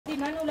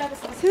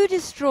Who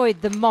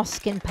destroyed the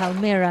mosque in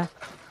Palmyra?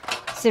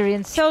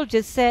 Syrian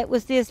soldiers say it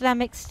was the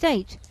Islamic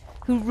State,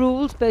 who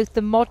ruled both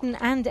the modern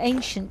and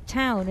ancient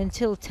town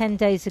until 10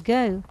 days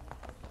ago.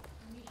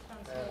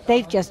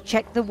 They've just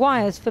checked the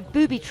wires for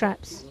booby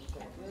traps.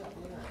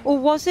 Or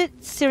was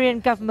it Syrian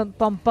government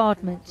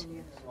bombardment?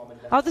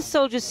 Are the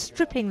soldiers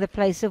stripping the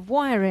place of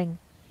wiring?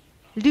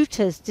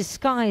 Looters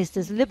disguised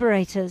as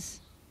liberators.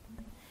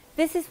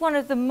 This is one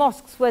of the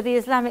mosques where the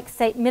Islamic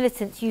State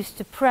militants used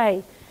to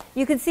pray.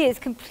 You can see it's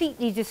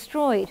completely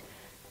destroyed.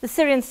 The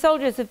Syrian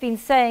soldiers have been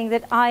saying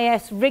that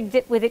IS rigged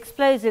it with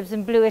explosives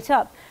and blew it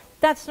up.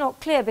 That's not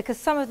clear because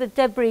some of the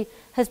debris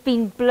has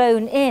been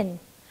blown in.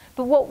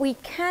 But what we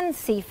can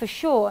see for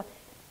sure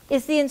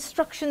is the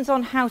instructions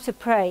on how to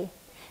pray.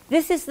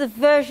 This is the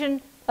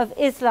version of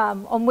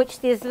Islam on which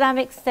the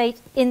Islamic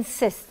State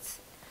insists,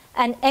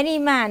 and any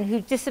man who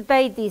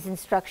disobeyed these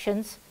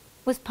instructions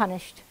was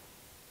punished.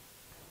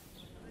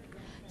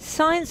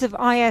 Signs of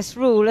IS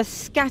rule are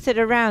scattered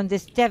around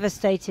this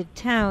devastated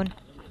town.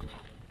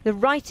 The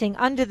writing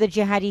under the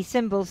jihadi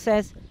symbol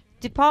says,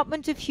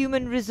 Department of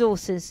Human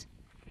Resources.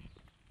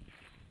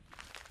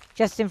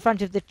 Just in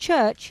front of the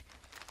church,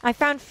 I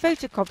found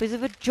photocopies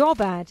of a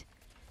job ad.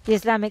 The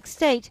Islamic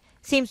State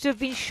seems to have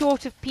been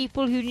short of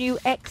people who knew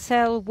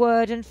Excel,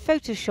 Word and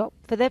Photoshop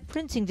for their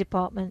printing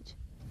department.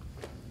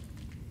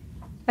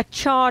 A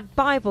charred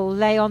Bible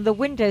lay on the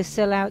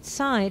windowsill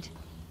outside.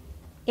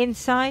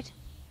 Inside,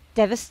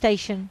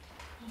 devastation.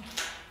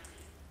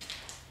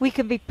 We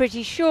can be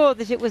pretty sure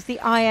that it was the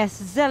IS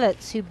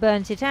zealots who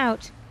burnt it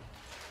out.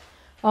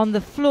 On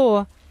the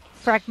floor,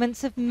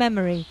 fragments of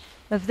memory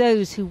of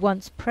those who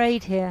once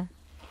prayed here.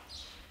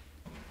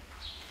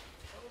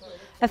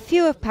 A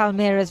few of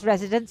Palmyra's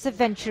residents are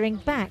venturing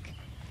back.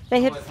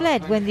 They had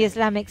fled when the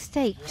Islamic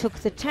State took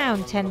the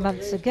town 10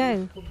 months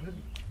ago.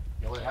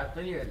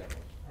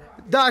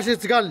 Daesh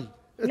is gone.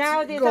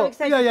 Now the Islamic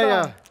State is gone.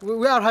 Yeah.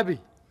 We are happy.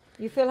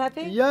 You feel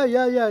happy?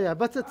 Yeah.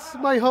 But it's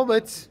my home.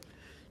 It's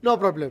no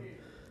problem.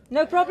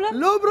 No problem?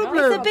 No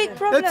problem. It's a big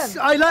problem.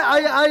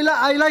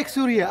 I like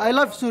Syria. I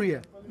love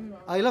Syria.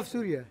 I love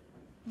Syria.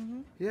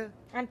 Yeah.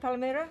 And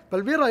Palmyra?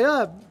 Palmyra,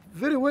 yeah,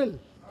 very well.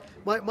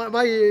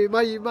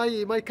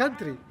 My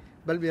country,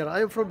 Palmyra.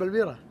 I am from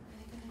Palmyra.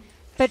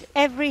 But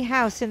every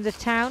house in the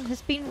town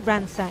has been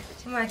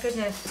ransacked. Oh my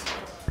goodness.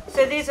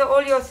 So these are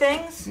all your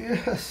things?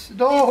 Yes.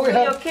 No, we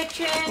have your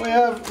kitchen. We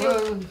have.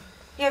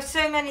 You have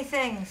so many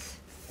things.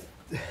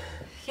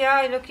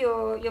 Yeah, look,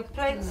 your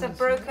plates are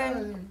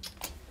broken.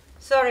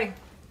 Sorry.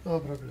 No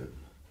problem.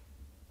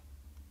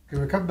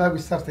 Okay, we come back. We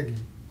start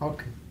again.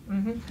 Okay.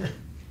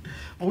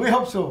 We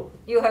hope so.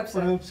 You hope so.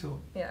 We hope so.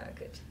 Yeah,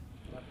 good.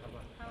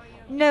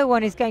 No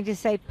one is going to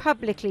say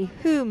publicly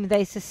whom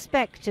they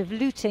suspect of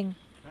looting,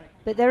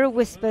 but there are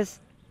whispers.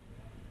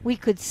 We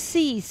could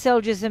see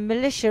soldiers and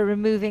militia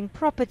removing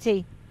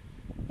property.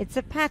 It's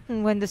a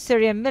pattern when the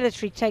Syrian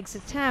military takes a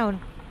town.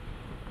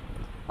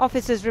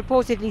 Officers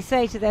reportedly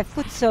say to their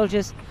foot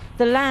soldiers,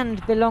 the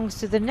land belongs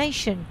to the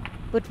nation,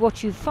 but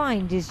what you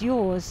find is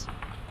yours.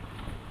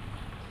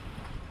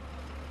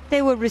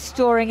 They were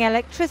restoring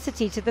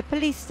electricity to the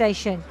police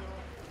station.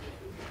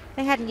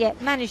 They hadn't yet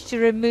managed to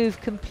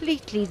remove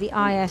completely the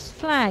IS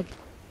flag.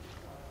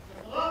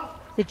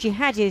 The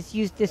jihadis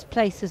used this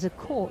place as a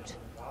court.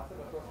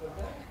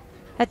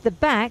 At the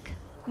back,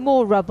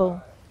 more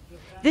rubble.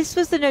 This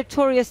was the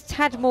notorious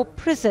Tadmor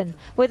prison,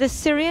 where the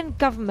Syrian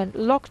government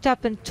locked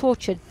up and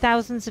tortured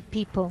thousands of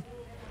people.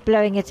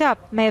 Blowing it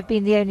up may have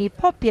been the only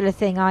popular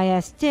thing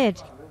IS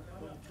did.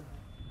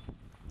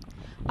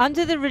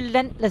 Under the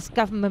relentless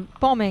government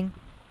bombing,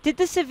 did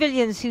the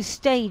civilians who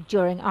stayed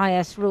during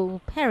IS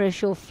rule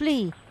perish or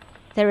flee?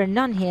 There are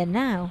none here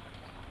now.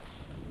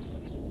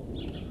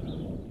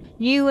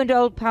 New and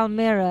old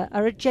Palmyra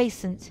are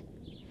adjacent.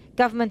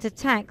 Government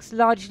attacks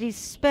largely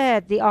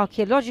spared the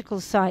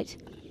archaeological site,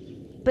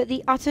 but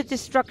the utter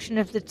destruction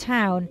of the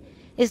town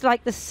is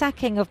like the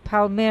sacking of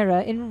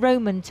Palmyra in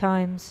Roman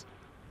times,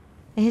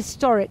 a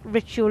historic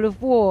ritual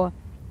of war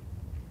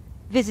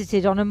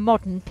visited on a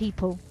modern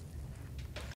people.